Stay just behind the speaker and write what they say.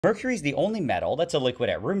Mercury's the only metal that's a liquid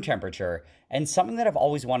at room temperature, and something that I've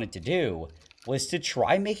always wanted to do was to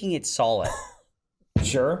try making it solid.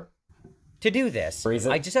 Sure. To do this,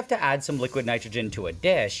 I just have to add some liquid nitrogen to a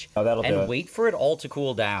dish and wait for it all to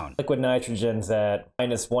cool down. Liquid nitrogen's at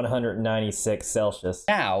minus 196 Celsius.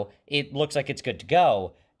 Now, it looks like it's good to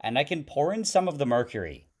go, and I can pour in some of the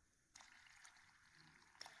mercury.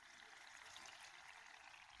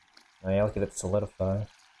 Oh, yeah, look at it solidify.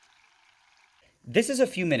 This is a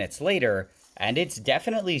few minutes later, and it's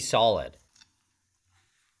definitely solid.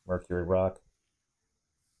 Mercury rock.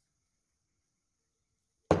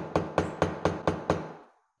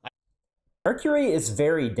 Mercury is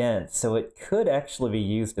very dense, so it could actually be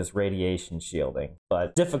used as radiation shielding,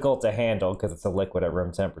 but difficult to handle because it's a liquid at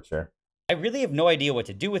room temperature. I really have no idea what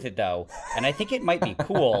to do with it, though, and I think it might be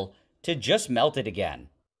cool to just melt it again.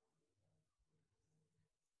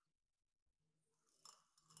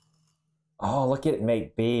 Oh, look at it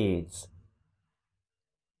make beads.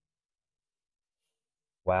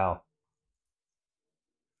 Wow.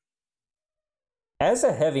 As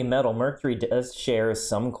a heavy metal, mercury does share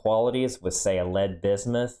some qualities with, say, a lead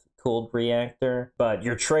bismuth cooled reactor, but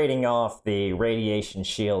you're trading off the radiation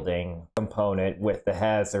shielding component with the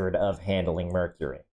hazard of handling mercury.